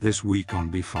This week on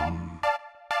Be Fun.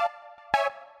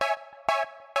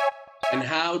 And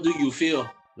how do you feel?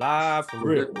 Live for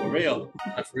real. For real.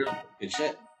 Not for real. Good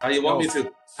shit. How you want me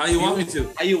to? How you want me to?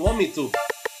 How you want me to?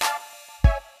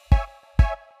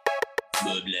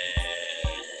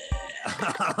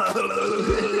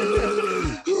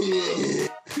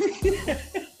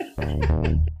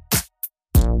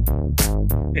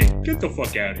 Hey, get the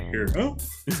fuck out of here, huh?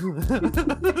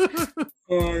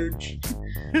 Marge.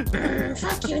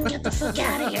 Fuck you and get the fuck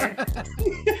out of here.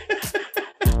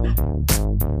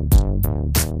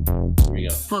 Here we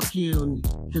go. Fuck you and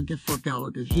get the fuck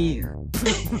out of here.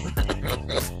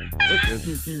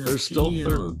 There's still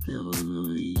What the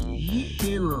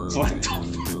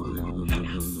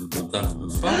What the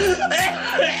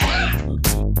fuck?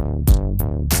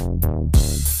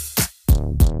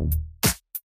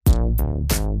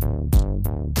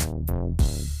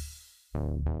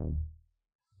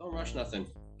 Don't rush nothing.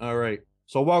 All right.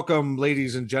 So welcome,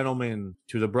 ladies and gentlemen,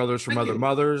 to the Brothers from Thank Other you.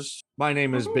 Mothers. My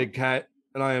name is Big Cat,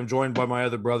 and I am joined by my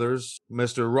other brothers,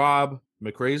 Mr. Rob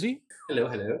McCrazy Hello,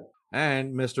 hello.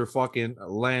 and Mr. fucking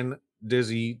Len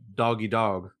Dizzy Doggy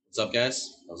Dog. What's up,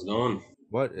 guys? How's it going?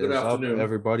 What is Good up, afternoon.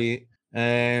 everybody?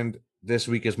 And this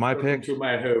week is my Welcome pick. to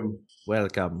my home.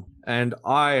 Welcome. And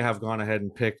I have gone ahead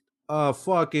and picked a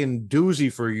fucking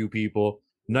doozy for you people.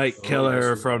 Night Oh, Killer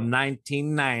yes, from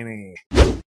 1990.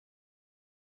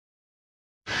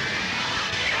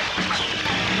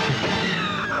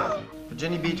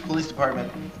 Virginia Beach Police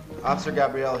Department. Officer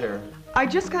Gabrielle here. I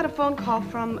just got a phone call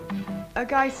from a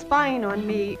guy spying on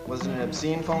me. Was it an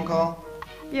obscene phone call?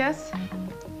 Yes?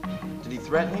 Did he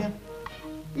threaten you?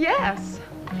 Yes.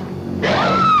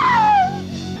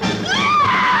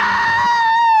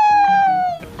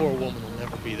 That poor woman will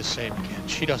never be the same again.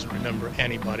 She doesn't remember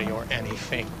anybody or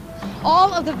anything.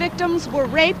 All of the victims were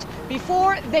raped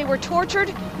before they were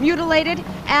tortured, mutilated,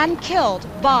 and killed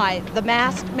by the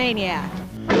masked maniac.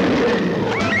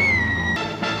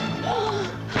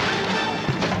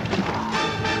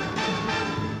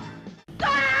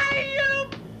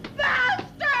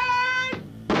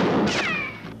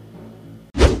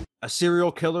 A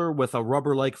serial killer with a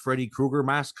rubber-like Freddy Krueger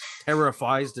mask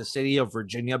terrifies the city of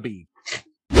Virginia Beach.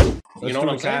 You know what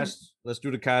I'm saying? Let's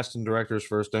do the cast and directors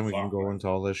first, then we can Fuck. go into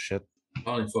all this shit. I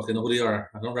don't even fucking know who they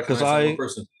are. I don't recognize 'Cause that I- one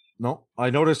person. No, I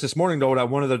noticed this morning though that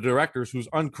one of the directors who's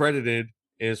uncredited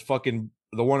is fucking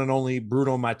the one and only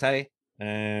Bruno Mattei.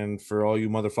 And for all you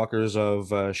motherfuckers of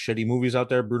shitty movies out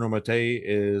there, Bruno Mattei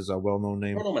is a well-known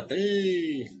name. Bruno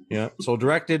Mattei. Yeah. So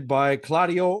directed by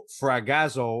Claudio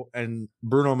Fragazzo and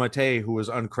Bruno Mattei, who is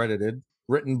uncredited.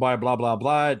 Written by blah blah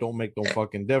blah. It don't make no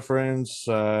fucking difference.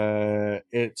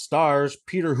 It stars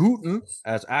Peter Hooton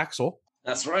as Axel,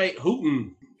 That's right.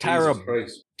 Hooten. Tara Jesus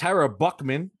Christ. Tara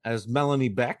Buckman as Melanie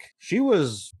Beck. She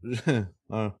was.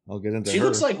 I'll get into She her.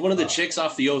 looks like one of the chicks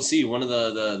off the OC, one of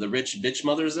the rich bitch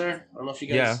mothers there. I don't know if you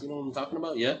guys Yeah. you know what I'm talking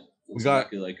about. Yeah. Looks got-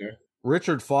 exactly like her.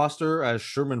 Richard Foster as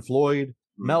Sherman Floyd.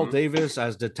 Mel Mhm. Davis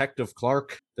as Detective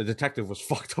Clark. The detective was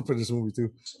fucked up in this movie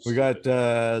too. We got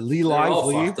Lee They're all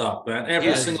Lively. fucked up, man. Every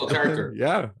Yeah. single character.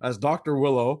 Yeah, as Dr.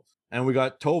 Willow. And we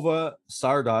got Tova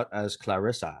Sardot as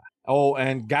Clarissa. Oh,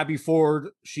 and Gabby Ford,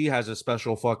 she has a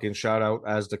special fucking shout out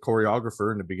as the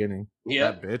choreographer in the beginning.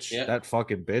 Yeah. That bitch. yeah. That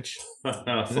fucking bitch.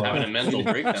 Having a mental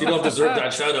breakdown. She don't deserve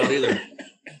that shout out either.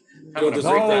 She don't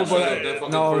deserve No, that but- shout out. That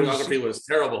fucking no, choreography was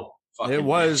terrible. Fucking It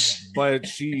was, bitch. but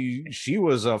she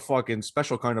was a fucking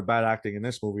special kind of bad acting in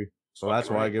this movie. So that's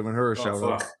why I'm right. giving her a Oh, shout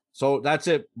out. fuck. So that's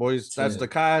it, boys. That's Yeah. the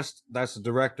cast. That's the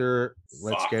director.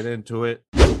 Let's Fuck. get into it.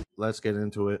 Let's get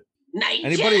into it. Night.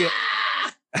 Anybody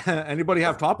anybody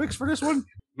have topics for this one?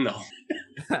 No.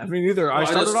 I mean, either Well, I I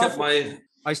started just off. kept my,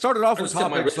 I started off I with just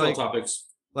kept my topics original like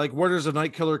topics. where does a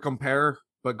night killer compare?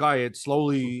 But guy, it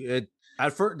slowly it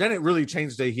at first then it really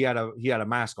changed that he had a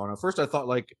mask on. At first I thought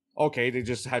like, okay, they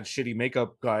just had shitty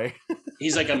makeup guy.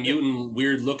 He's like a mutant,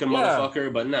 weird looking Yeah.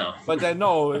 motherfucker, but no. But then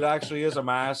no, it actually is a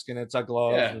mask and it's a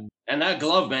glove. Yeah. And And that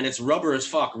glove, man, it's rubber as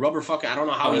fuck. Rubber fucking. I don't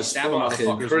know how Oh, he's it's stabbing fucking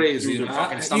motherfuckers crazy. through their man.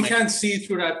 fucking He stomach. can't see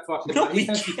through that fucking. No, he he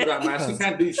can't see through that mask. He can't.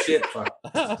 can't do shit. Fuck.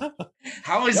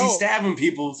 How is Yo. he stabbing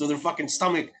people through their fucking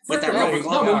stomach with that No, rubber no,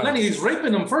 glove? but on? Lenny, he's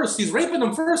raping them first. He's raping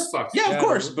them first. Fuck. Yeah, Yeah, of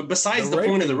course. the- But besides the the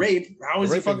point of the raping- rape, how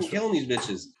is the he raping fucking is- killing these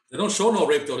bitches? They don't show no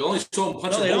rape though. They only show him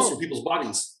punching they holes don't. through people's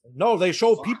bodies. no, they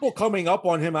show Fuck. people coming up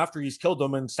on him after he's killed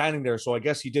them and standing there. So I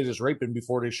guess he did his raping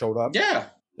before they showed up. Yeah.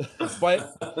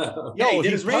 But Yeah, he yo, did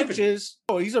he his raping. punches.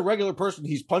 Oh, he's a regular person.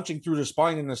 He's punching through the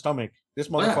spine and the stomach. This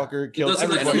Yeah, motherfucker he killed does it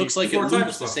like And it everybody. looks like it 4 loops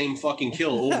times, the fuck. same fucking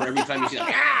kill over every time you see it.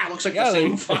 It looks like Yeah, the they-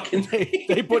 same fucking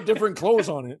they put different clothes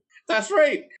on it. That's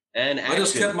right. and I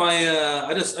just action. kept my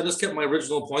I just kept my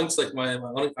original points. Like I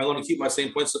want to keep my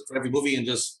same points for every movie and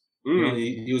just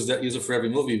use it for every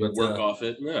movie. But work off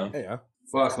it. Yeah. Yeah.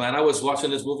 Fuck, man, I was watching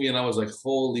this movie and I was like,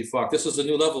 holy fuck, this is a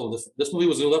new level. This movie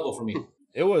was a new level for me.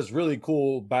 It was really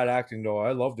cool, bad acting though.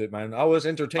 I loved it, man. I was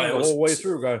entertained the whole way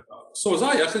through, guy. So was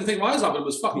I. I couldn't take my eyes off it. It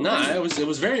was fucking crazy. It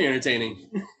was very entertaining.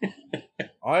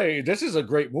 This is a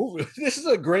great movie. This is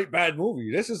a great bad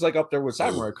movie. This is like up there with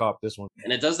Samurai Cop. This one,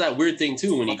 and it does that weird thing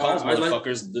too when he calls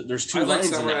motherfuckers. There's two lines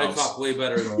in the Samurai house. Cop way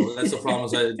better though. That's the problem.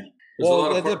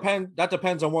 That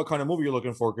depends on what kind of movie you're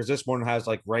looking for. Because this one has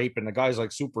like rape, and the guy's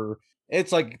like super.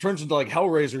 It's like turns into like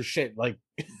Hellraiser shit. Like,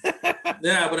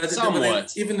 yeah, but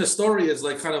even the story is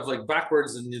like kind of like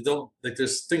backwards, and you don't like.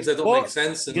 There's things that don't make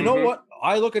sense. And, you know what?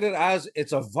 I look at it as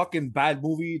it's a fucking bad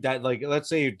movie. That like, let's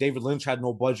say if David Lynch had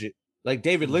no budget. Like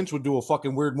David Lynch would do a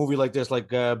fucking weird movie like this, like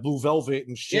Blue Velvet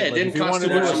and shit. Yeah, it like, didn't cost too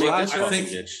much to make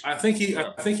this I think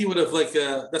he would have like.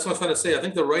 That's what I was trying to say. I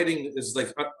think the writing is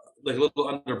like a little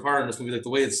under par in this movie, like the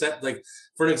way it's set. Like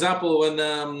for an example, when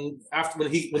the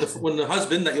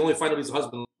husband that you only find out he's a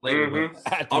husband later,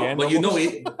 but you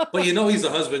know he's the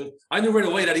husband. I knew right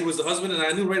away that he was the husband, and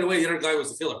I knew right away the other guy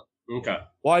was the killer. Okay.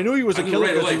 Well, I knew he was a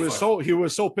killer because he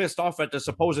was so pissed off at the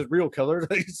supposed real killer.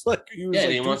 He's like, he wants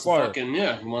he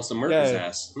wants to murder his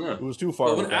ass. Yeah. It was too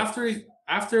far. But after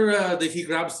he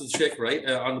grabs the chick, right,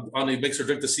 he makes her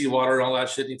drink the seawater and all that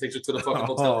shit, and he takes her to the fucking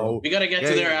hotel room. We gotta get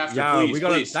to there after,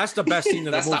 please. That's the best scene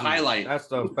of the movie. That's the highlight. That's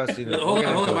the best scene. Hold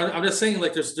on. I'm just saying,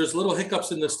 like, there's little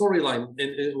hiccups in the storyline.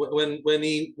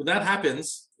 When that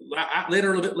happens, a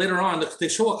little bit later on, they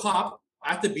show a cop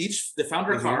at the beach. They found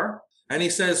her car. And he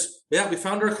says, "Yeah, we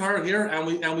found her car here, and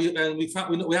we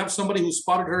have somebody who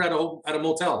spotted her at a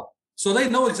motel. So they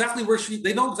know exactly where she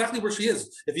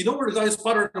is. If you know where the guy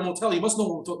spotted her at a motel, you must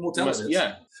know what motel it is.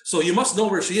 Yeah. So you must know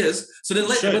where she is. So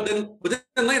then, but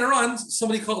then later on,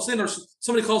 somebody calls in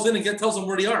and tells them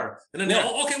where they are. And then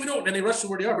we don't. And they rush to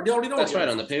where they are, but they already know. That's right,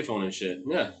 on the payphone and shit.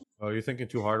 Yeah. Oh, you're thinking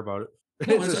too hard about it.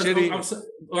 No, I'm just saying. It's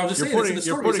in the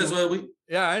story. It says,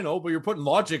 yeah, I know, but you're putting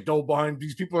logic though behind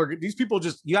these people.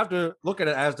 Just you have to look at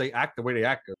it as they act the way they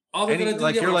act. All they're gonna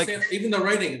do, even the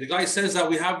writing. The guy says that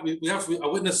we have a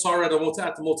witness saw her at the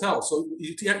motel. So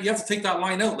you have to take that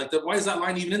line out. Like, why is that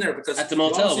line even in there? Because at the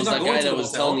motel was that guy that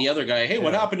was telling the other guy, "Hey,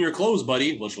 what happened to your clothes,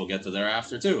 buddy?" Which we'll get to there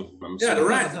after too. The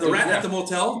rat at the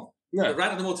motel. Yeah. The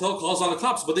rat at the motel calls on the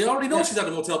cops, but they already know she's at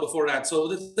the motel before that, so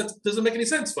that doesn't make any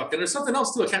sense. Fucking, there's something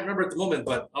else too. I can't remember at the moment,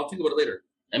 but I'll think about it later.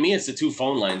 I mean, it's the two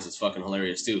phone lines. It's fucking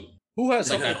hilarious too. Who has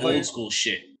like that old school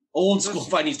shit? Old school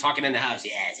fun. He's talking in the house.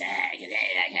 Yes,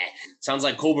 sounds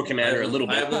like Cobra Commander a little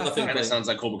bit. Kind of sounds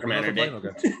like Cobra Commander.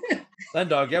 Then,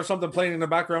 dog, you have something playing in the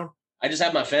background? I just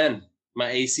have my fan, my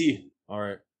AC. All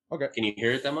right. Okay. Can you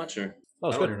hear it that much or? No,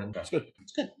 it's good. It's good.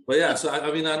 It's good. But yeah, so I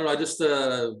mean, I don't know. I just.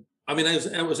 I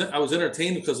was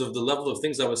entertained because of the level of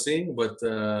things I was seeing, but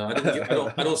I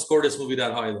don't score this movie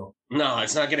that high though. No,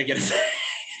 it's not gonna get it.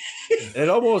 It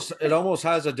almost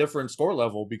has a different score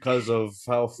level because of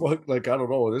how like I don't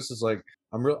know. This is like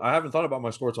I haven't thought about my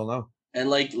score till now. And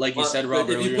like you said, Rob,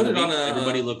 earlier in the week,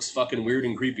 everybody looks fucking weird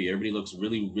and creepy. Everybody looks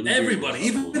really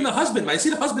everybody, weird. Even the husband. Man, I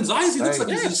see the husband's eyes. He looks like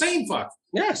he's insane. Fuck.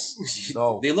 Yes.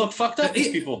 No. They look fucked up.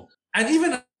 These people. And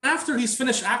even after he's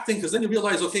finished acting, because then you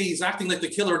realize, okay, he's acting like the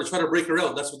killer to try to break her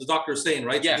out. That's what the doctor is saying,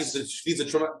 right? Yes. He's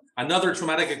another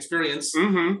traumatic experience,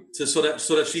 so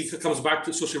that she comes back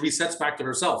so she resets back to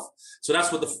herself. So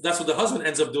that's what the husband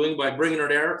ends up doing by bringing her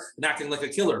there and acting like a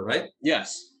killer, right?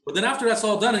 Yes. But then after that's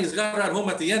all done, and he's got her at home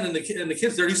at the end, and the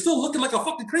kid's there, he's still looking like a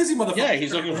fucking crazy motherfucker. Yeah,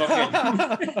 he's looking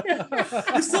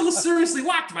fucking. He's still seriously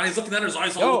whacked, man. He's looking at her, his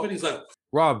eyes all open. He's like,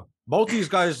 Rob, both these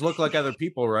guys look like other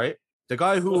people, right? The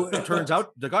guy who turns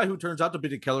out to be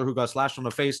the killer who got slashed on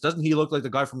the face, doesn't he look like the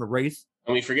guy from the Wraith?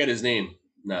 And we forget his name.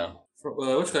 No.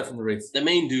 Which guy from the Wraith? The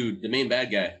main dude, the main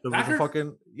bad guy.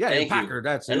 Packard? Packard.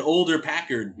 That's an older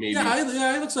Packard, maybe.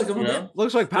 Yeah, he looks like him a bit.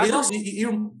 Looks like Packard. He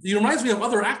reminds me of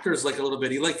other actors like a little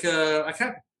bit. He I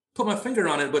can't put my finger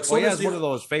on it, but he has one of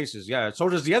those faces. Yeah, so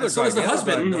does the other guy. So does the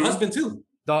husband. The husband too.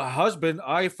 The husband,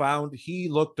 I found he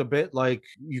looked a bit like,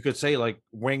 you could say, like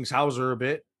Wings Hauser a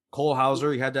bit. Cole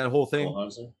Hauser, he had that whole thing.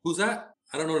 Who's that?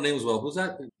 I don't know the name as well. Who's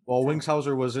that? Well, Wings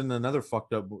Hauser was in another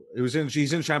fucked up.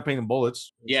 She's in Champagne and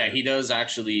Bullets. Yeah, he does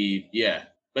actually. Yeah,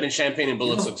 but in Champagne and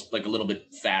Bullets looks like a little bit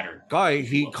fatter. Guy,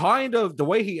 he kind of, the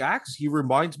way he acts, he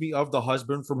reminds me of the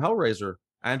husband from Hellraiser,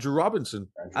 Andrew Robinson.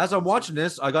 As I'm watching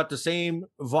this, I got the same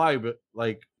vibe.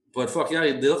 Like, but fuck yeah,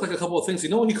 they look like a couple of things. You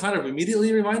know what he kind of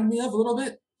immediately reminded me of a little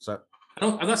bit? So.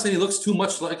 I'm not saying he looks too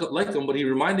much like him, but he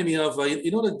reminded me of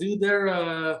the dude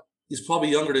there. He's probably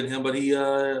younger than him, but he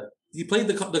he played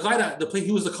the guy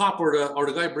he was the cop or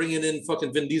the guy bringing in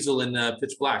fucking Vin Diesel in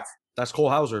Pitch Black. That's Cole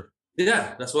Hauser.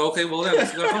 Yeah, that's what. Okay, well,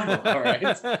 that's what I'm talking about. All right,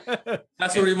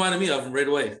 that's what it reminded me of right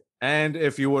away. And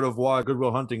if you would have watched Good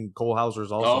Will Hunting, Cole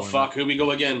Hauser's also. Oh fuck! Here we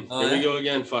go again. Here we go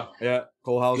again. Fuck. Yeah,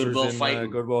 Cole Hauser's Good Will in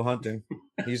Good Will Hunting.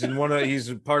 He's in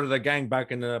he's part of the gang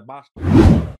back in the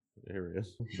Boston. Here he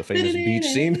is, the famous beach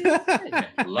scene.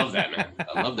 I love that, man.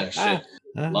 I love that shit.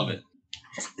 Love it.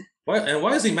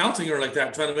 Why is he mounting her like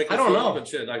that, trying to make her I don't know and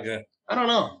shit? Like, I don't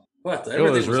know. What?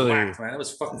 Everything was really whack, man. It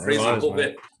was fucking crazy. The whole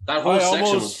bit. That whole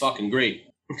section was fucking great.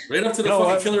 Right up to the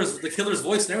fucking killer's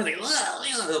voice and everything. I was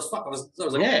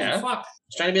like, yeah. fuck. I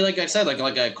was trying to be like I said,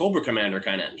 like a Cobra Commander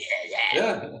kind of.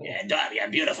 Yeah, you're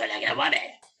beautiful like a woman.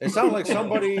 It sounded like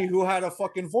somebody who had a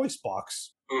fucking voice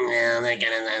box. Yeah, they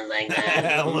kind of like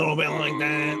that. A little bit like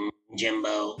that.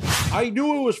 Jimbo. I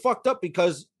knew it was fucked up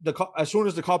because as soon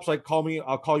as the cops like call me,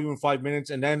 I'll call you in 5 minutes,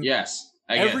 and then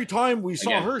every time we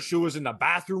saw her, she was in the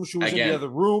bathroom, she was in the other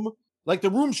room. Like the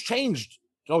rooms changed.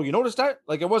 Oh, you noticed that?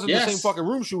 Like it wasn't the same fucking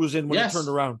room she was in when you turned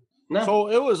around. No. So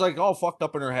it was like all fucked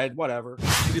up in her head. Whatever.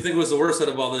 What do you think was the worst out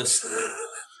of all this?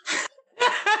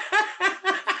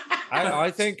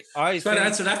 I think try to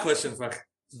answer that question. Fuck.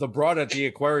 The broad at the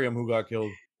aquarium who got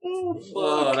killed.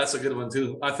 Oh, that's a good one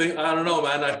too. I don't know,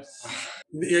 man.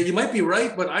 Yeah, you might be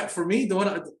right, but for me, the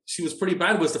one she was pretty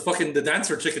bad was the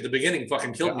dancer chick at the beginning.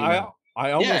 Fucking killed me.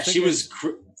 I almost think she was.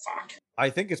 Fuck. I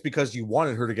think it's because you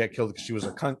wanted her to get killed because she was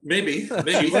a cunt. Maybe.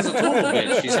 She was a total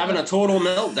bitch. She's having a total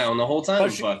meltdown the whole time.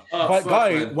 But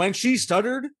guy, when she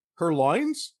stuttered her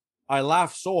lines, I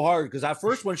laughed so hard because at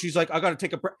first when she's like, "I got to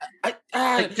take a breath,"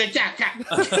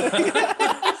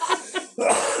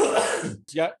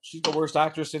 yeah, she's the worst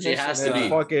actress in this. She has to be.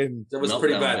 Fucking, that was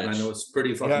pretty bad, man. It was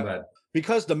pretty fucking bad.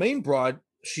 Because the main broad,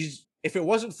 if it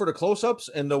wasn't for the close-ups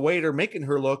and the way they're making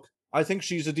her look, I think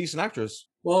she's a decent actress.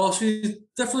 Well, she's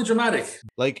definitely dramatic.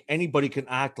 Like anybody can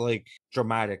act like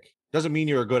dramatic. Doesn't mean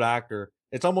you're a good actor.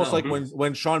 It's almost like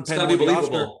when Sean Penn won the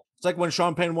Oscar. It's like when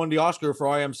Sean Penn won the Oscar for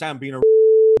I Am Sam being a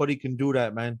but he can do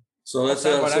that, man. So that's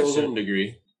to a certain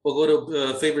degree. We'll go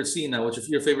to favorite scene now. Which if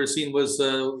your favorite scene was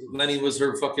Lenny was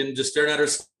her fucking just staring at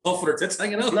herself with her tits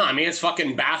hanging out. No, I mean it's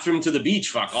fucking bathroom to the beach.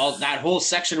 Fuck all that whole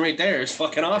section right there is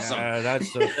fucking awesome. Yeah,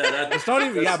 that's it's not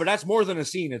even. Yeah, but that's more than a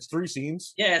scene. It's 3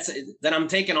 scenes. Yeah, then I'm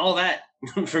taking all that.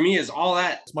 For me, is all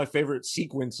that. It's my favorite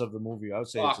sequence of the movie. I would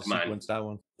say it's a sequence. That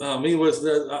one. Me was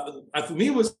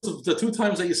the 2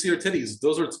 times that you see her titties.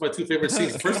 Those are my 2 favorite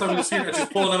scenes. The first time you see her, she's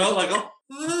pulling them out like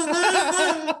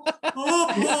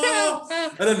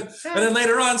and then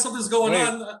later on something's going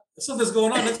on.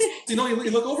 Next, you know,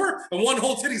 you look over and one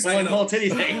whole titty's hanging out. One whole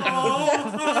titty's hanging out.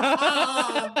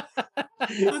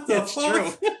 What the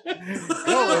fuck?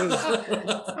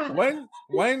 No,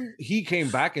 when he came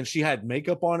back and she had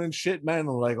makeup on and shit, man, I'm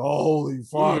like, holy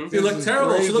fuck. She looked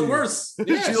terrible. Crazy. She looked worse.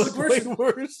 Yeah, she looked way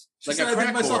worse. She said, I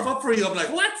beat myself up for you. I'm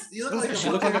like, what? You look like she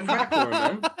looked like a crack whore,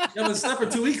 man. You haven't slept for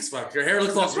 2 weeks, fuck. Your hair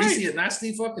looks all greasy and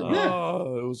nasty, fucking.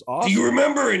 Oh, it was awesome. Do you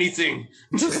remember anything?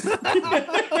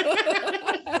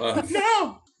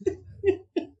 No.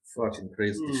 Fucking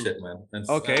crazy shit, man.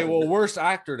 Okay, well, worst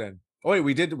actor then. Oh wait,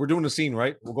 we're doing the scene,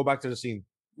 right? We'll go back to the scene.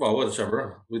 Well,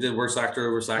 whichever. We did worst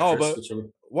actor, worst actress. Oh, but whichever.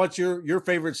 What's your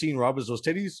favorite scene, Rob? Is those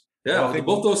titties? Yeah, I think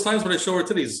both those times when they show her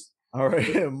titties. All right.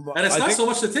 And it's not so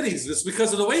much the titties, it's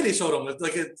because of the way they showed them.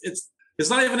 Like it's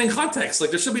not even in context. Like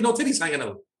there should be no titties hanging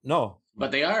out. No. But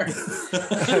they are.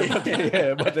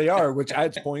 but they are, which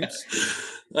adds points.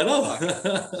 I know.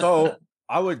 So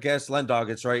I would guess Len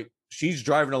Doggett's right. She's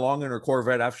driving along in her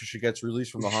Corvette after she gets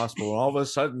released from the hospital, and all of a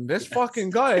sudden, this fucking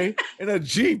guy in a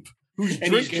Jeep who's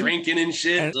he's drinking and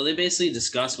shit. So they basically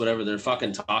discuss whatever they're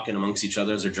fucking talking amongst each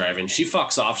other as they're driving. She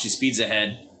fucks off. She speeds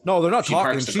ahead. No, they're not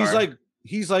talking.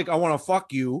 He's like, I want to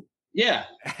fuck you. Yeah.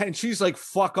 And she's like,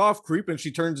 fuck off, creep. And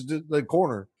she turns to the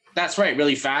corner. That's right.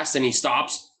 Really fast. And he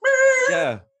stops.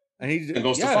 Yeah. And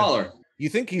goes to follow her. You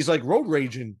think he's like road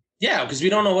raging. Yeah, because we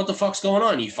don't know what the fuck's going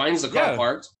on. He finds the car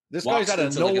parked. This guy's out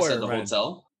of nowhere, like I said, the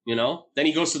hotel, you know? Then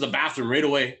he goes to the bathroom right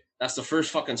away. That's the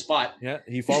first fucking spot. Yeah,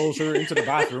 he follows her into the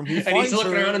bathroom. And he's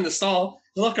looking around in the stall,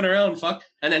 looking around, fuck.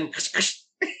 And then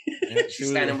she's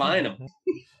standing behind him.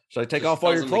 Should I take off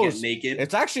all your clothes? Naked.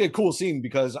 It's actually a cool scene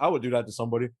because I would do that to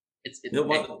somebody.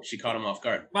 She caught him off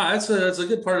guard. Wow, that's a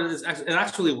good part of this. It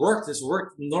actually worked. It's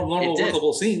worked normal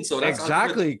workable scene. So that's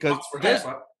exactly because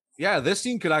this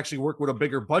scene could actually work with a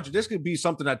bigger budget. This could be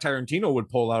something that Tarantino would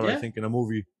pull out, I think, in a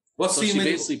movie. So she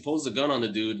basically pulls the gun on the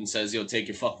dude and says, "Yo, take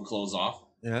your fucking clothes off."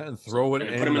 Yeah, and throw it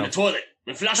and put him in the toilet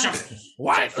and flush him.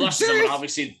 What? Flushes him, and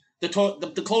obviously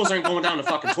the clothes aren't going down the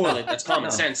fucking toilet. That's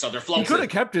common sense. So they're floating. He could have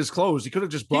kept his clothes. He could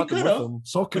have just brought them with him.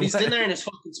 So but he's in there in his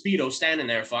fucking Speedo, standing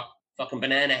there, fucking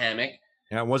banana hammock.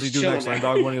 Yeah, what's he do next time,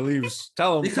 dog, when he leaves?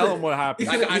 Tell him what happened.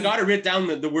 I got to write down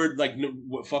the word like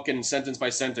fucking sentence by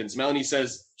sentence. Melanie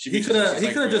says he could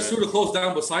have just threw the clothes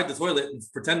down beside the toilet and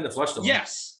pretended to flush them.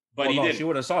 Yes, but he didn't. She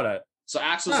would have saw that. So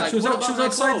Axel's like, she was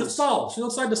outside the stall. She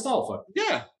was outside the stall. Fuck.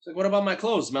 Yeah. It's like, what about my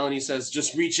clothes? Melanie says,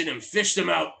 just reach in and fish them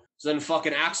out. So then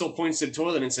fucking Axel points to the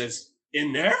toilet and says,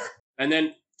 in there? And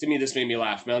then to me, this made me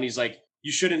laugh. Melanie's like,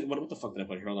 you shouldn't. What the fuck did I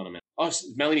put here? Hold on a minute. Oh,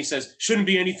 Melanie says, shouldn't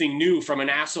be anything new from an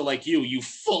asshole like you. You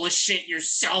full of shit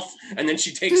yourself. And then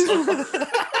she takes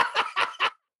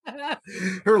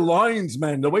her lines,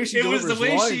 man. The way she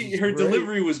her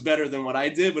delivery was better than what I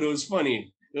did, but it was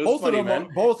funny. Both of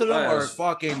them are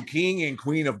fucking king and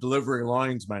queen of delivering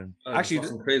lines, man. Actually,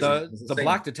 the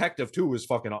black detective too is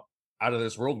fucking out of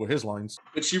this world with his lines.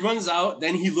 But she runs out,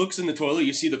 then he looks in the toilet.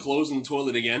 You see the clothes in the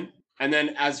toilet again. And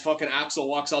then as fucking Axel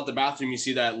walks out the bathroom, you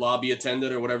see that lobby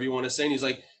attendant or whatever you want to say. And he's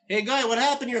like, hey, guy, what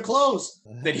happened to your clothes?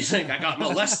 Then he's like, I got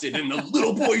molested in the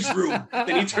little boy's room.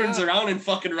 Then he turns around and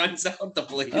fucking runs out the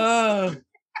place.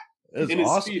 In his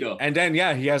awesome. Speedo. And then,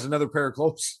 he has another pair of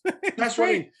clothes. That's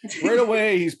right. Right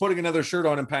away, he's putting another shirt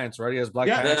on and pants, right? He has black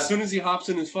pants. As soon as he hops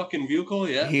in his fucking vehicle,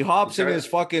 he hops in his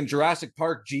fucking Jurassic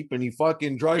Park Jeep and he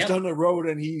fucking drives down the road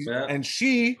and and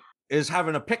she is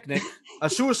having a picnic, a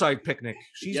suicide picnic.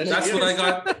 That's what I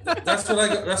got. That's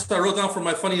what I wrote down for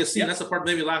my funniest scene. That's the part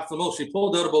that made me laugh the most. She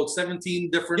pulled out about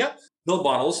 17 different pill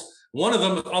bottles. One of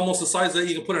them almost the size that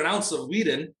you can put an ounce of weed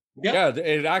in. Yeah,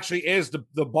 it actually is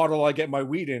the bottle I get my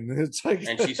weed in. It's like,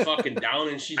 and she's fucking down,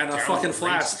 and she's and a fucking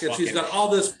flask, and she's got all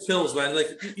this pills, man.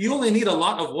 Like you only need a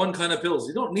lot of one kind of pills.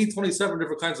 You don't need 27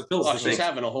 different kinds of pills. Oh, she's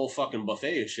having a whole fucking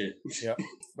buffet of shit. Yeah.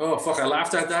 Oh fuck! I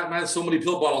laughed at that, man. So many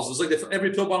pill bottles. It's like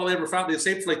every pill bottle they ever found, they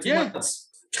saved for like 2 months.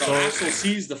 So Axel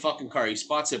sees the fucking car. He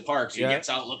spots it parked. He gets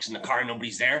out, looks in the car,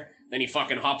 nobody's there. Then he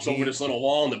fucking hops over this little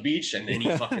wall on the beach, and then he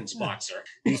fucking spots her.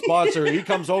 He spots her. He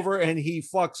comes over and he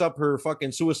fucks up her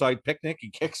fucking suicide picnic. He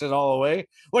kicks it all away.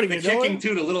 What are you doing? Kicking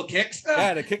too, the little kicks.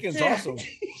 Yeah, the kicking's awesome.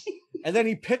 And then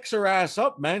he picks her ass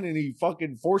up, man, and he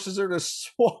fucking forces her to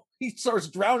swallow. He starts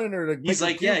drowning her. He's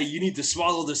like, yeah, you need to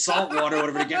swallow the salt water or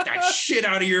whatever to get that shit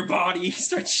out of your body. He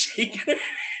starts shaking her.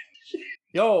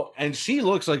 Yo, and she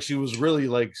looks like she was really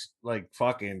like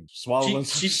fucking swallowing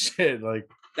some shit. Like,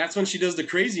 that's when she does the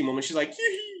crazy moment. She's like,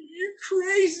 you're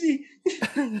crazy.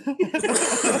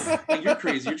 Like, you're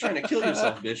crazy. You're trying to kill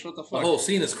yourself, bitch. What the fuck? The whole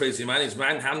scene is crazy, man. He's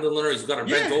manhandling her. He's got her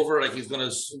bent over like he's going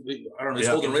to, I don't know, he's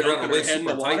holding her right around the waist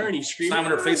super tight. And he's screaming.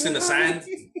 Slamming her face in the sand.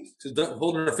 She's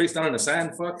holding her face down in the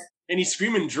sand, fuck. And he's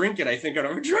screaming, drink it, I think.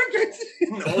 Drink it.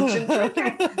 In the ocean, drink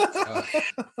it.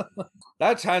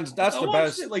 That's the best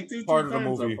part of the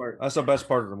movie. That's the best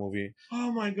part of the movie.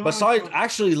 Oh my god! Besides,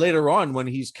 actually, later on when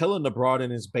he's killing the broad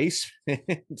in his basement,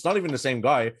 it's not even the same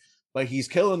guy, but he's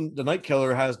killing the night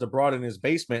killer has the broad in his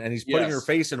basement, and he's putting her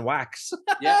face in wax.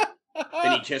 Yeah,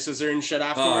 and he kisses her and shit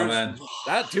afterwards. Oh man,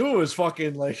 that too is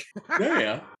fucking like.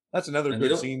 Yeah. That's another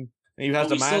good scene. And he has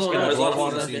the mask and the glove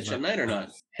on bitch at night or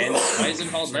not. And why is it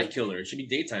called night killer? It should be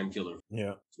daytime killer.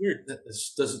 Yeah, it's weird.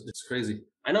 It's crazy.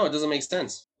 I know it doesn't make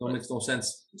sense. It makes no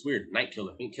sense. It's weird. Night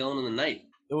killer. Ain't killing in the night.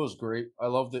 It was great. I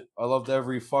loved it. I loved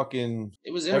every fucking.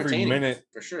 It was entertaining, every minute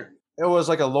for sure. It was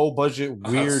like a low budget,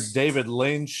 weird David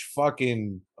Lynch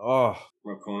fucking. Or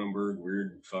Cronenberg,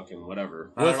 weird fucking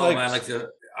whatever. I don't know, man.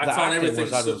 I found everything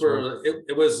super.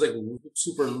 It was like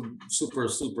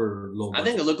super low. I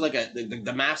think it looked like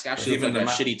the mask actually looked like a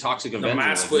shitty Toxic Avenger. The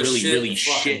mask was really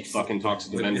shit fucking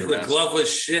Toxic Avenger. The glove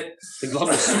was shit. The glove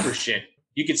was super shit.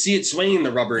 You could see it swinging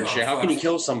the rubber and shit. How can you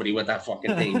kill somebody with that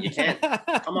fucking thing? You can't.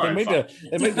 Come on. They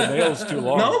made the nails too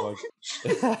long. No.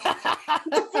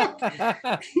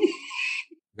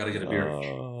 Gotta get a beer.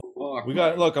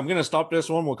 Look, I'm gonna stop this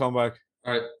one. We'll come back.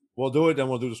 All right. We'll do it. Then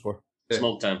we'll do the score.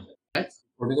 Smoke time.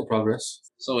 We're making progress.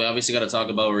 So we obviously got to talk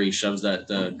about where he shoves that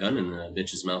gun in the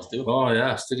bitch's mouth too. Oh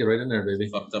yeah, stick it right in there, baby.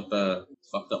 Fucked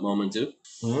up moment too.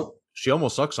 Mm-hmm. She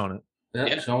almost sucks on it.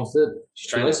 Yeah, she almost did. She's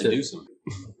trying to seduce him.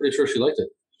 I'm pretty sure she liked it.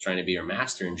 She's trying to be her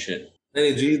master and shit.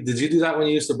 Hey, did you do that when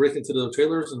you used to break into the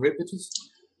trailers and rape bitches?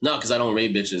 No, because I don't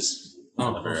rape bitches.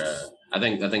 Oh. I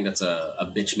think that's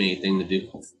a bitch made thing to do.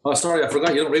 Oh, sorry, I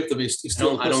forgot. You don't rape the beast.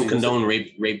 I don't condone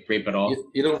rape at all.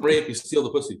 You don't rape. You steal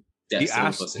the pussy. Yeah,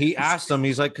 he asked him.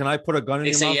 He's like, "Can I put a gun in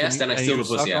your mouth?" They say yes, then I steal the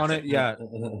pussy on it. Yeah.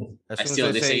 They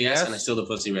say yes, and I steal the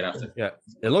pussy right after. Yeah.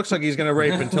 It looks like he's gonna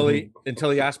rape until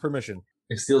he asks permission.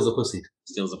 He steals the pussy.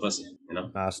 Steals the pussy. You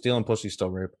know. Stealing pussy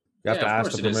still rape. You have to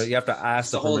ask the permission. You have to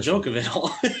ask the whole joke of it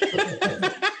all.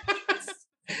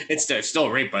 It's still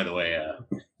rape, by the way.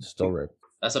 Still rape.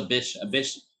 That's a bitch. A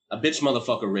bitch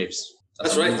motherfucker rapes.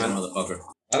 That's a right, loser man. motherfucker.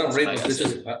 I don't rape Like I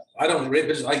bitches. I don't rape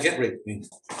bitches. I get raped.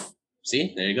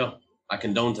 See, there you go. I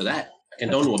condone to that. I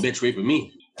condone to a bitch raping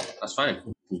me. That's fine.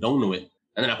 Condone to it.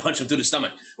 And then I punch him through the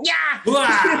stomach. Yeah.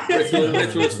 Right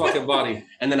through his fucking body.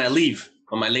 And then I leave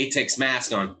with my latex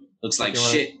mask on. Looks like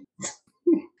Fucking shit.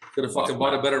 Could have fucking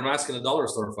bought a better mask in a dollar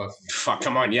store. Fuck. Fuck,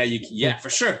 come on. Yeah, for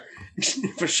sure.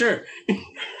 For sure.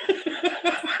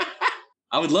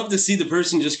 I would love to see the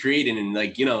person just creating and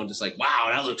like, you know, just like, wow,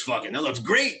 that looks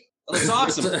great. That looks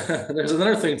awesome. There's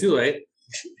another thing too, eh?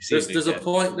 There's a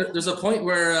point. There's a point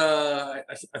where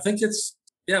I think it's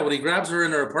when he grabs her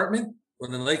in her apartment.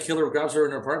 When the night killer grabs her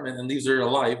in her apartment and leaves her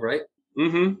alive, right?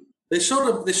 Mm-hmm. They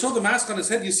show the mask on his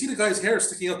head. You see the guy's hair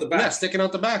sticking out the back. Yeah, sticking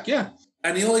out the back. Yeah.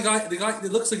 And the guy,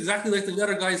 it looks exactly like the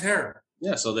other guy's hair.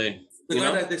 Yeah. So the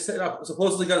guy that they set up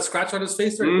supposedly got a scratch on his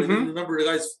face. There. Mm-hmm. Remember the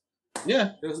guy's?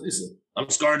 Yeah. I'm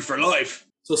scarred for life.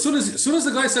 So as soon as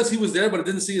the guy says he was there, but it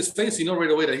didn't see his face, you know right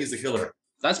away that he's the killer.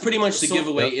 That's pretty much the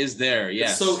giveaway is there. Yeah.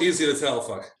 It's so easy to tell.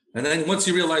 Fuck. And then once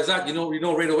you realize that, you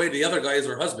know right away the other guy is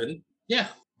her husband. Yeah.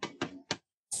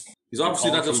 He's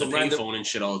obviously not just some random payphone and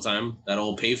shit all the time. That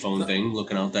old payphone thing,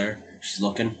 looking out there. She's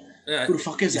looking. Yeah. Who the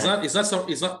fuck is that?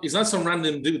 He's not some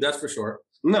random dude. That's for sure.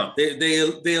 No.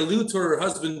 They allude to her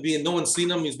husband being no one's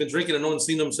seen him. He's been drinking and no one's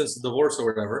seen him since the divorce or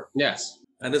whatever. Yes.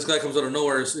 And this guy comes out of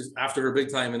nowhere after her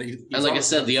big time, and like I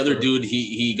said, the other dude,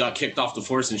 he got kicked off the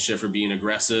force and shit for being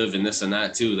aggressive and this and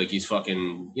that too. Like he's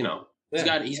fucking, you know, he's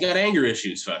got anger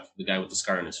issues. Fuck the guy with the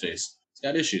scar on his face. He's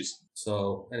got issues.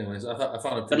 So, anyways, I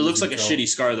found it. But it looks like a shitty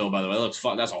scar, though. By the way, it looks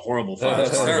that's a horrible.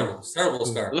 It's terrible. It's terrible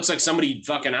scar. It looks like somebody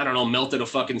fucking melted a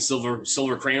fucking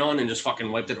silver crayon and just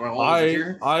fucking wiped it all over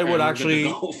here. I would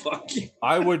actually. Fuck.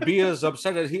 I would be as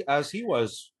upset as he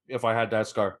was if I had that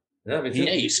scar. Yeah,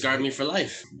 you scarred me for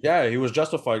life. Yeah, he was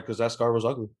justified because that scar was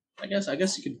ugly. I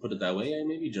guess you could put it that way. Yeah,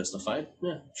 maybe justified.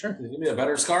 Yeah, sure. Give me a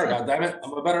better scar, goddammit.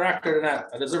 I'm a better actor than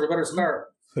that. I deserve a better scar.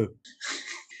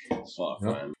 Fuck,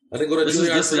 man. I didn't go to this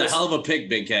is a hell of a pick,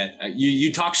 Big Cat.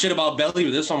 You talk shit about Belly,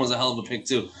 but this one was a hell of a pick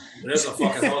too. It is a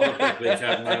fucking hell of a pick, Big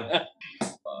Cat, man.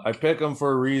 I pick him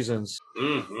for reasons.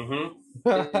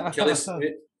 Kelly,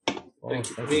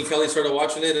 me and Kelly started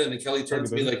watching it, and Kelly turned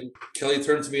to me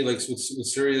like with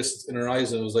serious in her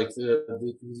eyes, and was like, "Do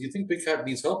you think Big Cat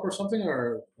needs help or something?"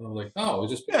 Or and I'm like, "No, we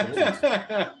just." Do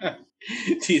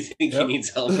you think he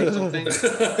needs help or something?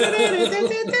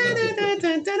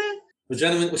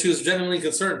 But she was genuinely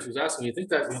concerned. She was asking, "You think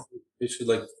that we should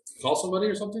like call somebody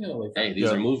or something?" And I'm like, "Hey, these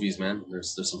are movies, man.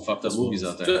 There's some fucked up movies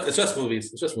out there. It's just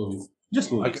movies. It's just movies.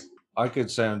 Just movies." I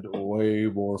could send way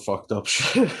more fucked up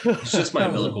shit. It's just my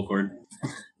umbilical cord.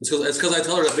 It's because I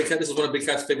tell her that Big Cat. This is one of Big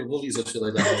Cat's favorite movies and shit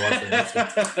like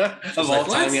that. Of all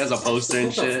time, he has a poster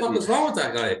and shit. What the fuck is wrong with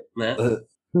that guy? Man.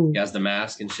 He has the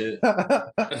mask and shit.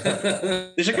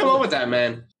 They should come up with that,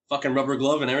 man. Fucking rubber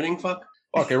glove and everything. Fuck.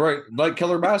 Okay, right. Night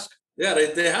killer mask. Yeah,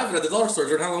 they have it at the dollar stores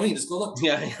during Halloween. Just go look.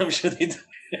 Yeah, I'm sure they do.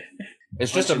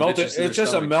 It's just a melted. It's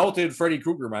just a melted Freddy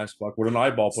Krueger mask, fuck, with an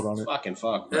eyeball put on it. Fucking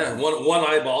fuck. Yeah, one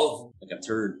eyeball. Like a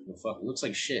turd. Fuck, it looks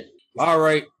like shit. All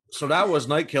right, so that was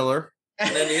Night Killer.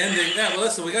 And then the ending. Yeah, well,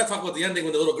 listen, we gotta talk about the ending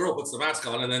when the little girl puts the mask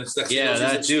on, and then it's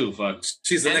that too. Fuck.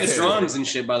 She's the and next the drongs and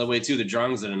shit. By the way, too. The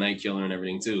drongs are the Night Killer and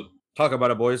everything too. Talk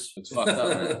about it, boys. It's fucked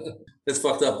up. Man. It's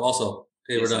fucked up. Also,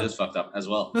 okay, yes, we're done. It is fucked up as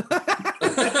well.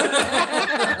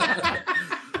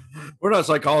 We're not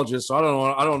psychologists, so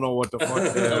I don't know what the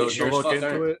fuck to look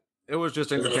into it. It was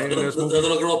just entertaining. The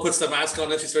little girl puts the mask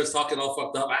on, and she starts talking all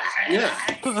fucked up. Yeah,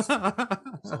 that's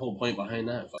the whole point behind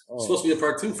that. Fuck. It's supposed to be a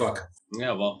part 2. Fuck.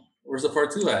 Yeah, well, where's the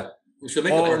part 2 at? We should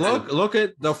make a part 2. Look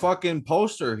at the fucking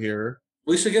poster here.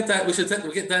 We should get that. We should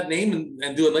get that name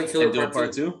and do a Night Killer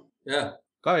part 2. Yeah.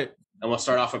 All right. And we'll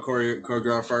start off a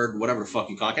choreographer, whatever the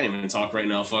fuck you call. I can't even talk right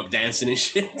now. Fuck, dancing and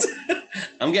shit.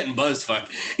 I'm getting buzzed. Fuck.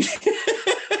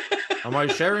 Am I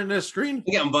sharing this screen?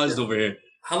 I'm getting buzzed over here.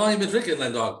 How long have you been drinking,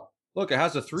 then, dog? Look, it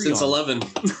has a 3 since on 11.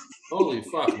 Holy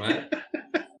fuck, man!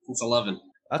 Since 11.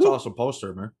 That's an awesome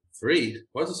poster, man. 3?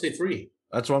 Why does it say 3?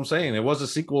 That's what I'm saying. It was a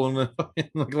sequel, in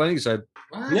like Lenny said.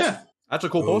 What? Yeah, that's a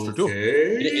cool poster too.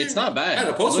 It's not bad. Yeah,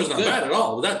 the poster's not bad at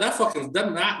all. That fucking the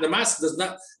mask does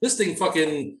not. This thing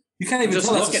fucking. You can't even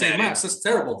tell that's the same mask. That's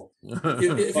terrible.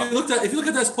 if you look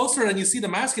at this poster and you see the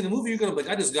mask in the movie, you're gonna be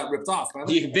like, I just got ripped off, man.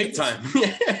 Yeah, big time.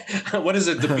 What is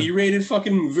it? The B-rated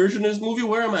fucking version of this movie?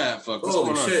 Where am I at? Fuck. What's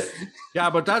Holy going shit. on? Yeah,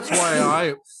 but that's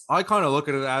why I kind of look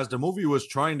at it as the movie was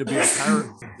trying to be a parody.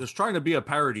 It's trying to be a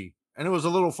parody. And it was a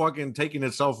little fucking taking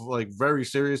itself like very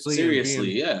seriously.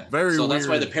 Seriously, yeah. Very so weird. That's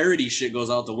why the parody shit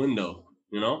goes out the window,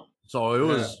 you know? So it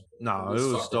was it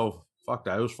was still fuck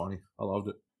that. It was funny. I loved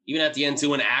it. Even at the end too,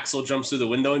 when Axel jumps through the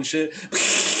window and shit.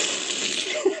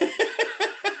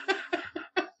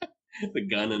 The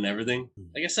gun and everything.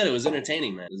 Like I said, it was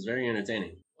entertaining, man. It was very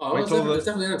entertaining. Oh, it was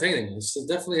definitely entertaining. It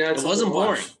definitely had. It wasn't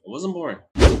boring. It wasn't boring.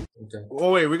 Okay.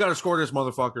 Oh wait, we gotta score this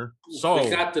motherfucker. So we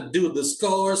got to do the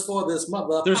scores for this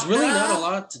mother. There's really not a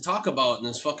lot to talk about in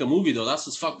this fucking movie, though. That's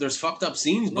what's fuck. There's fucked up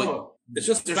scenes, but no, it's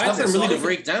just there's nothing really to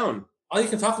break down. All you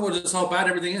can talk about is how bad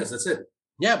everything is. That's it.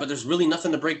 Yeah, but there's really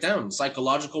nothing to break down.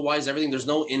 Psychological wise, everything. There's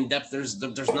no in depth. There's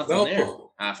nothing there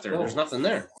after. There's nothing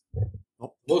there.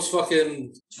 Most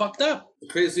fucking it's fucked up. The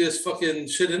craziest fucking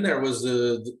shit in there was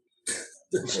the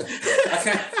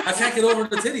I can't get over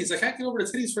the titties. I can't get over the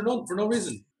titties for no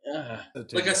reason.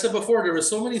 Like I said before, there were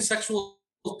so many sexual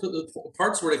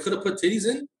parts where they could have put titties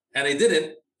in, and they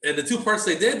didn't. And the two parts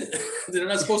they did, they're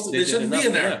not supposed to. They shouldn't be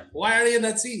in there. Yeah. Why are they in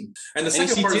that scene? And the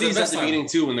second part is the best at the beginning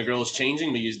too, when the girl's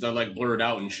changing, they're like blurred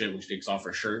out and shit when she takes off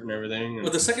her shirt and everything. And...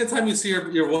 But the second time you see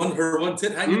her one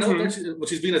tit hanging out there when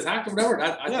she's being attacked or whatever,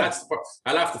 that's the part.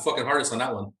 I laughed the fucking hardest on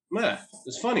that one. Yeah,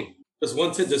 it's funny. There's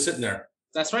one tit just sitting there.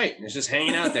 That's right. It's just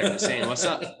hanging out there, just saying, "What's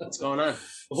up? What's going on?" A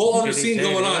whole other scene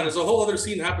going on. There's a whole other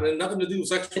scene happening, nothing to do with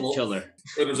sexual. Killer.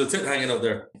 But there's a tit hanging out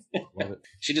there.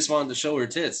 She just wanted to show her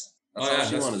tits. That's all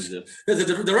she wanted to do.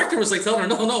 The director was like telling her,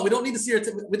 no, we don't need to see her.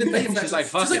 We didn't pay for that. She's like,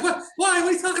 fuck it. She's like, what? Why? What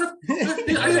are you talking about?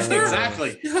 Are you sure? Exactly.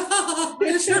 Are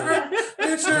you sure? Are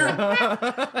you sure?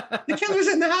 The killer's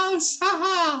in the house.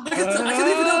 I can't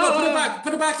even know. Put it back.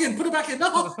 Put it back in. Put it back in.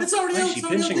 No, it's already out. She's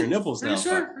pinching her nipples now. Are you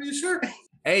sure? Are you sure?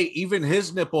 Hey, even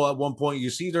his nipple at one point,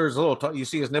 you see there's a little, you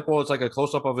see his nipple, it's like a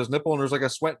close up of his nipple, and there's like a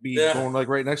sweat bead going like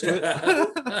right next to it.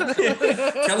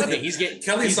 Kelly, he's into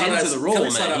the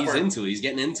role, man. He's into it. He's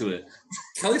getting into it.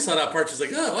 Kelly saw that part. She's like,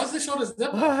 oh, why's they showing his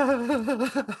nipple?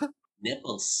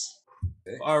 Nipples.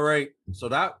 All right. So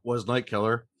that was Night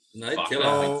Killer. Night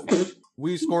Killer. So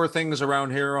we score things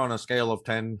around here on a scale of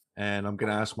 10, and I'm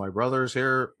going to ask my brothers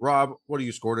here. Rob, what do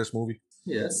you score this movie?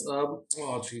 Yes. Oh,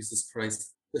 Jesus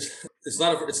Christ. It's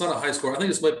not a high score. I think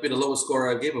this might be the lowest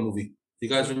score I gave a movie. You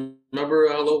guys remember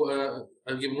how low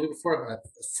I've given a movie before?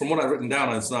 From what I've written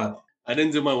down, it's not. I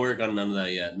didn't do my work on none of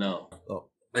that yet. No. Oh.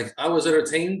 Like I was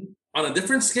entertained on a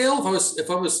different scale. If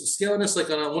I was scaling this like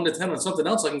on a 1 to 10 on something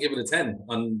else, I can give it a 10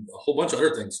 on a whole bunch of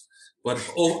other things. But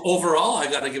overall, I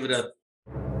got to give it a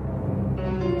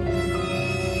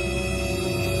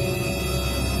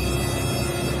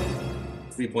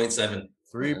 3.7.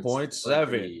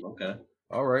 3.7. Okay.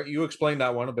 All right, you explained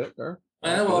that one a bit there.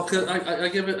 Well, cause I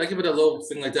give it a low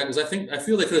thing like that because I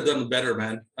feel they could have done better,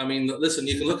 man. I mean, listen,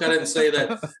 you can look at it and say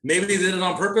that maybe they did it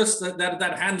on purpose.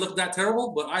 That hand looked that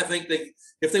terrible, but I think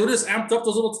if they would have just amped up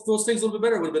those things a little bit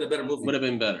better, it would have been a better movie. Would have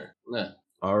been better. Yeah.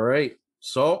 All right.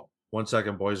 So 1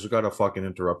 second, boys. We got a fucking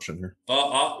interruption here.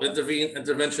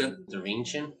 Intervention.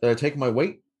 Intervention. Did I take my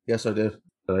weight? Yes, I did.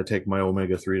 Did I take my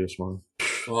omega-3 this morning?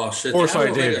 Oh shit! Of course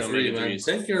I did. Omega-3s.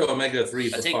 Take your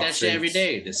omega-3. I take that shit every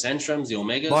day. The Centrums, the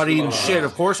Omegas. Not eating shit.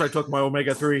 Of course I took my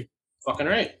omega-3. Fucking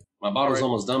right. My bottle's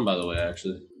almost done, by the way.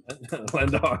 Actually,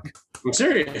 Dog. I'm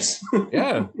serious.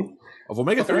 Yeah. Of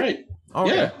omega-3. Right.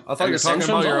 Okay. Yeah. I thought you were talking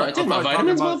about your. I take my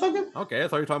vitamins, motherfucker. Okay, I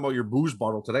thought you were talking about your booze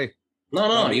bottle today.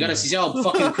 No. You gotta see how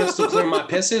fucking crystal clear my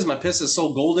piss is. My piss is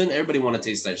so golden. Everybody want to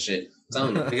taste that shit.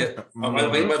 I'm telling you. I get my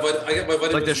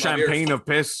vitamins. Like the champagne of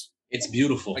piss. It's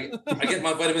beautiful. I get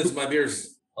my vitamins in my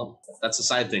beers. Oh, that's a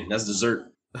side thing. That's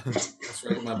dessert. That's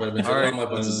right. My vitamins. All right,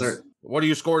 that's dessert. What do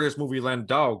you score this movie, Len?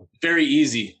 Dog. Very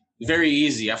easy. Very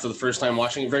easy. After the first time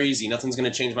watching it, very easy. Nothing's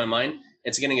gonna change my mind.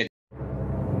 It's getting a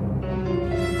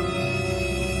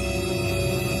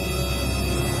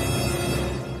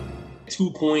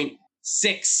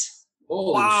 2.6.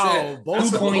 Oh wow, shit!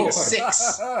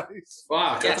 2.6.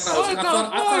 Wow, Yes. I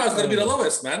thought I was going to be the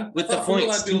lowest, man. With the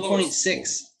points,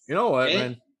 2.6. You know what, Okay.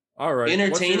 man? All right.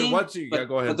 Entertaining, Go ahead.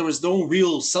 but there was no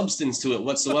real substance to it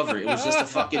whatsoever. It was just a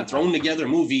fucking thrown together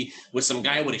movie with some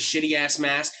guy with a shitty ass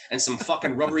mask and some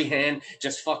fucking rubbery hand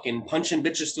just fucking punching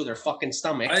bitches through their fucking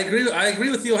stomach. I agree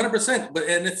with you 100%. But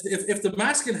if the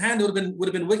mask in hand would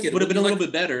have been wicked, Would have been a little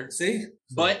bit better. See,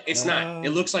 But it's not. It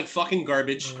looks like fucking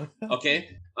garbage. Okay.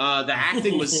 The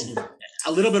acting was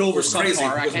a little bit over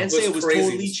subpar. I can't say it was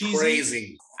totally cheesy.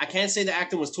 Crazy. I can't say the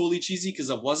acting was totally cheesy because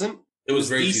it wasn't. It was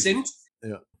very decent. cheesy.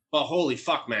 Yeah. But holy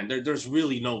fuck, man, there's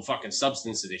really no fucking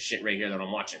substance to this shit right here that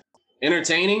I'm watching.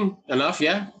 Entertaining enough,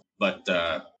 yeah. But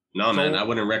no, man, I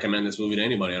wouldn't recommend this movie to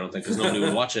anybody. I don't think because nobody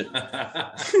would watch it.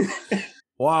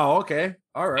 Wow. Okay.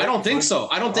 All right. I don't think so.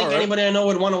 I don't think anybody I know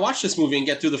would want to watch this movie and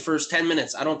get through the first 10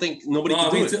 minutes. I don't think nobody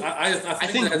can do it. I I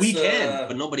think we can,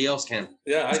 but nobody else can.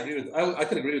 Yeah, I agree with. I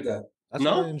could agree with that. That's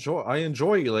No? what I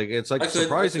enjoy. Like it's like I could-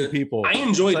 surprising I could. people. I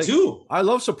enjoy It's like- too. I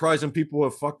love surprising people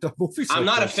with fucked up movies. I'm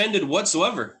like not this. offended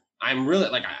whatsoever. I'm really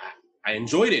like I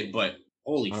enjoyed it, but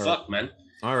holy All right. fuck, man.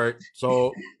 All right,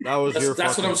 so that was your.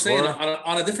 That's what fucking I'm saying. score.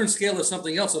 On a different scale of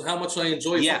something else, of how much I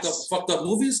enjoy Yes. fucked up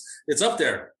movies, it's up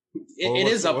there. It, Well, it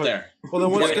what- is up what- there. Well, then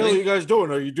what Yeah, scale I are mean- you guys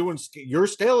doing? Are you doing your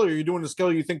scale, or are you doing the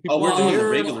scale you think people we're are doing doing? the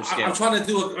regular scale. I'm trying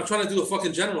to do a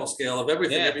fucking general scale of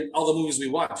everything, Yeah. all the movies we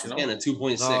watch. You know, Again, a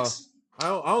 2.6. I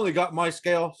only got my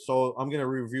scale, so I'm gonna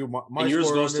review my and yours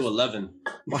score goes on to 11.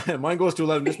 this. Mine goes to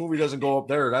 11. This movie doesn't go up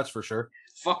there, that's for sure.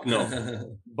 Fuck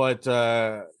no. But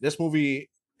this movie,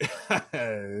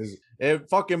 it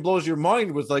fucking blows your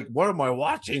mind with like, what am I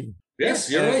watching?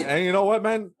 yes, you're and, right. and you know what,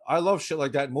 man? I love shit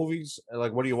like that in movies.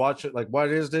 Like, what do you watch it? Like, what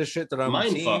is this shit that I'm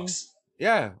Mind seeing? fucks.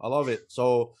 Yeah, I love it.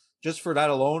 So just for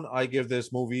that alone, I give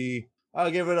this movie.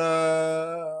 I'll give it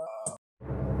a.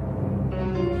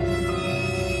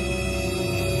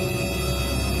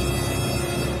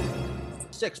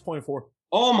 6.4.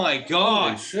 Oh my Holy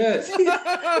god. shit!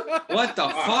 What the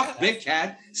fuck, Big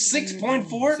Cat? 6.4?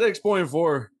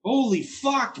 6.4. Holy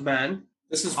fuck, man.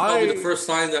 This is probably I- the first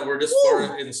time that we're this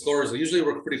far in scores. Usually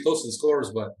we're pretty close in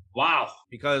scores, but Wow.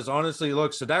 Because honestly,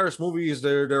 look, Sedaris movies,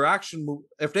 their action.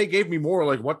 If they gave me more,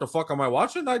 like, what the fuck am I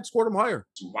watching? I'd score them higher.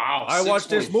 Wow. I watched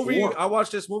this movie. 6.4. I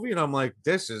watched this movie, and I'm like,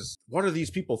 this is what are these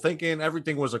people thinking?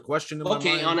 Everything was a question in my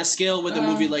Okay, mind. on a scale with a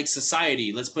movie like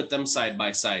Society, let's put them side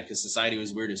by side because Society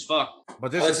was weird as fuck.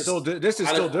 But this I like is still this is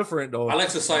I still like- different though. I like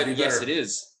Society better. Yes, it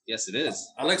is. Yes, it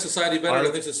is. I like Society better. I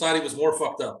think Society was more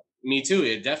fucked up. Me too.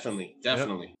 It definitely.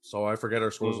 So I forget our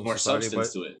There scores was in more society,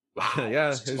 substance but to it. yeah,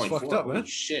 it's 6.4. fucked up, Holy man.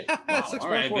 shit. Wow. All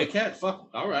right, 6.4. Big Cat. Fuck.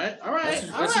 All right. All right.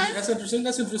 That's, All that's, right. that's interesting.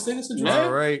 That's interesting. That's interesting. Yeah.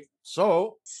 All right.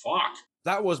 So Fuck.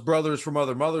 that was Brothers from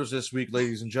Other Mothers this week,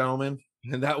 ladies and gentlemen,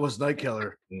 and that was Night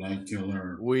Killer. Night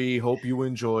killer. We hope you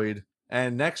enjoyed.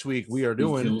 And next week we are He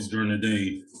doing kills during the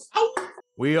day.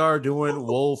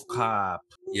 Wolf Cop,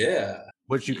 Yeah.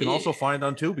 which you can Yeah. also find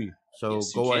on Tubi. So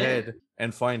Yes, you go can. ahead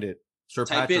and find it. Sir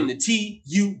Type Patrick. in the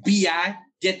TUBI.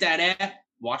 Get that app.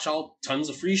 Watch all tons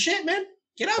of free shit, man.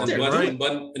 Get out there. Bonne- Do right.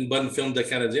 it. Une bonne film de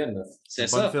Canadienne. C'est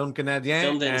Bonne ça. film canadien.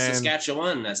 Filmed in and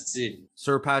Saskatchewan. That's it.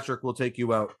 Sir Patrick will take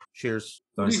you out. Cheers.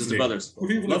 This is the brothers.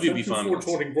 Love you, be fond. Brothers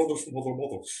from Other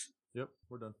Mothers. Yep,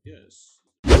 we're done. Yes.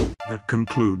 That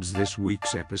concludes this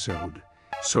week's episode.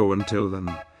 So until then,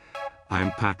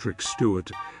 I'm Patrick Stewart,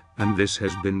 and this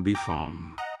has been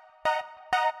Befon.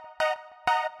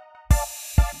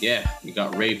 Yeah, you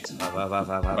got raped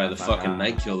by the fucking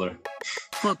night killer.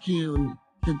 Fuck you and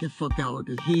get the fuck out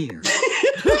of here.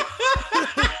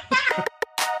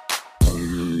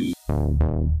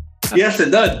 Yes,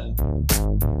 it does.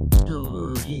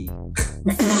 Oh, hey.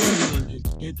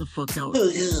 Get the fuck out.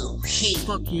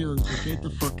 Fuck you and get the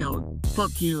fuck out.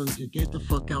 Fuck you and get the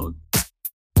fuck out.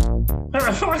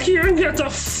 Fuck you and get the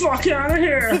fuck out of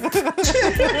here.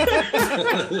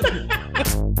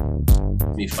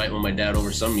 Me fighting with my dad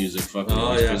over some music. Fucking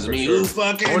Oh, yeah, pisses for me. sure. Who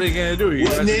fucking? What are you gonna do? You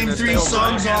guys Name gonna 3 stay over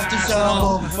songs there? off this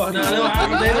album.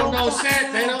 They don't know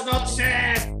shit. They don't know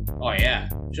shit. Oh yeah,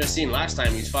 should have seen last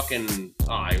time. He's fucking.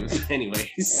 Oh, I was.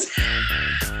 Anyways,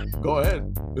 Go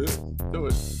ahead. Do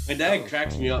it. my dad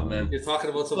cracks me up, man. You're talking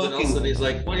about something Fucking- else, and he's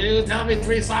like, "Well, you tell me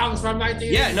 3 songs from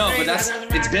 19." Yeah, no, but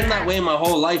it's been that way my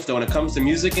whole life though. When it comes to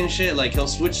music and shit, like he'll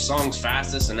switch songs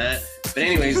fast, this and that. But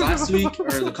anyways, last week or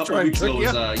the couple Try of and weeks ago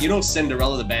trick was you know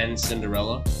Cinderella, the band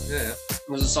Cinderella. Yeah.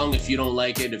 There's a song, if you don't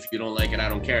like it, I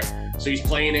don't care. So he's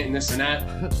playing it and this and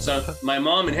that. So my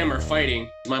mom and him are fighting.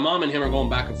 My mom and him are going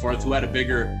back and forth. Who had a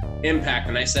bigger impact?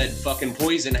 And I said, fucking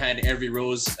Poison had Every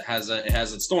Rose has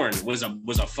its thorn. Was a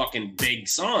fucking big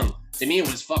song. To me, it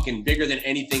was fucking bigger than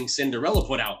anything Cinderella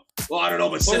put out. Well, I don't know,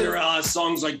 but Cinderella has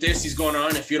songs like this. He's going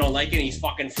on. If you don't like it, he's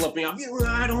fucking flipping out.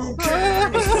 I don't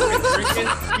care. He's fucking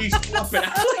drinking. He's flipping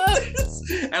out like this.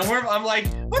 And I'm like,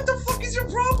 what the fuck is your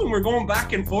problem? We're going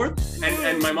back and forth.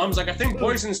 And my mom's like, I think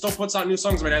Poison still puts out new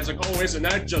songs. My dad's like, oh, isn't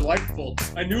that delightful?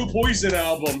 A new Poison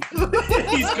album.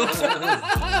 He's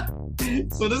going.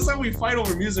 So this is how we fight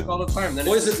over music all the time. Then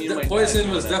it's just me and my Poison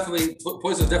dad was doing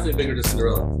that. definitely bigger than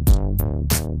Cinderella.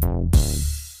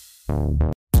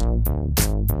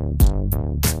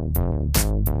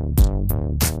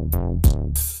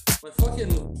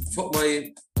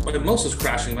 My mouse is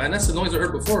crashing, man. That's the noise I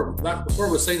heard before. Back before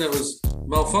it was saying that it was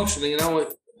malfunctioning, and now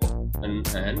it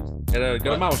And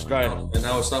Get a mouse, guy. and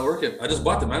now it's not working. I just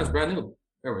bought the man. It's brand new.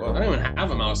 There we I go. don't even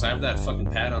have a mouse. I have that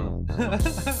fucking pad on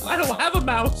the. I don't have a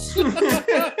mouse. He's Well,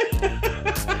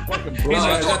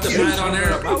 I like, got the "Fuck you." pad on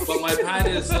there, but my pad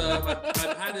is my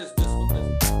pad is this one.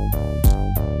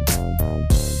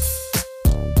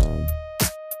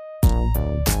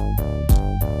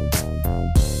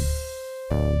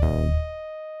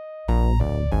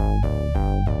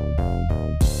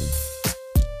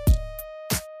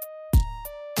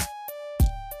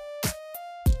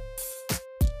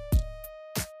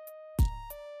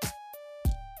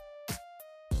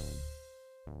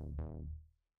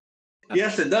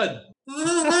 Yes, it does.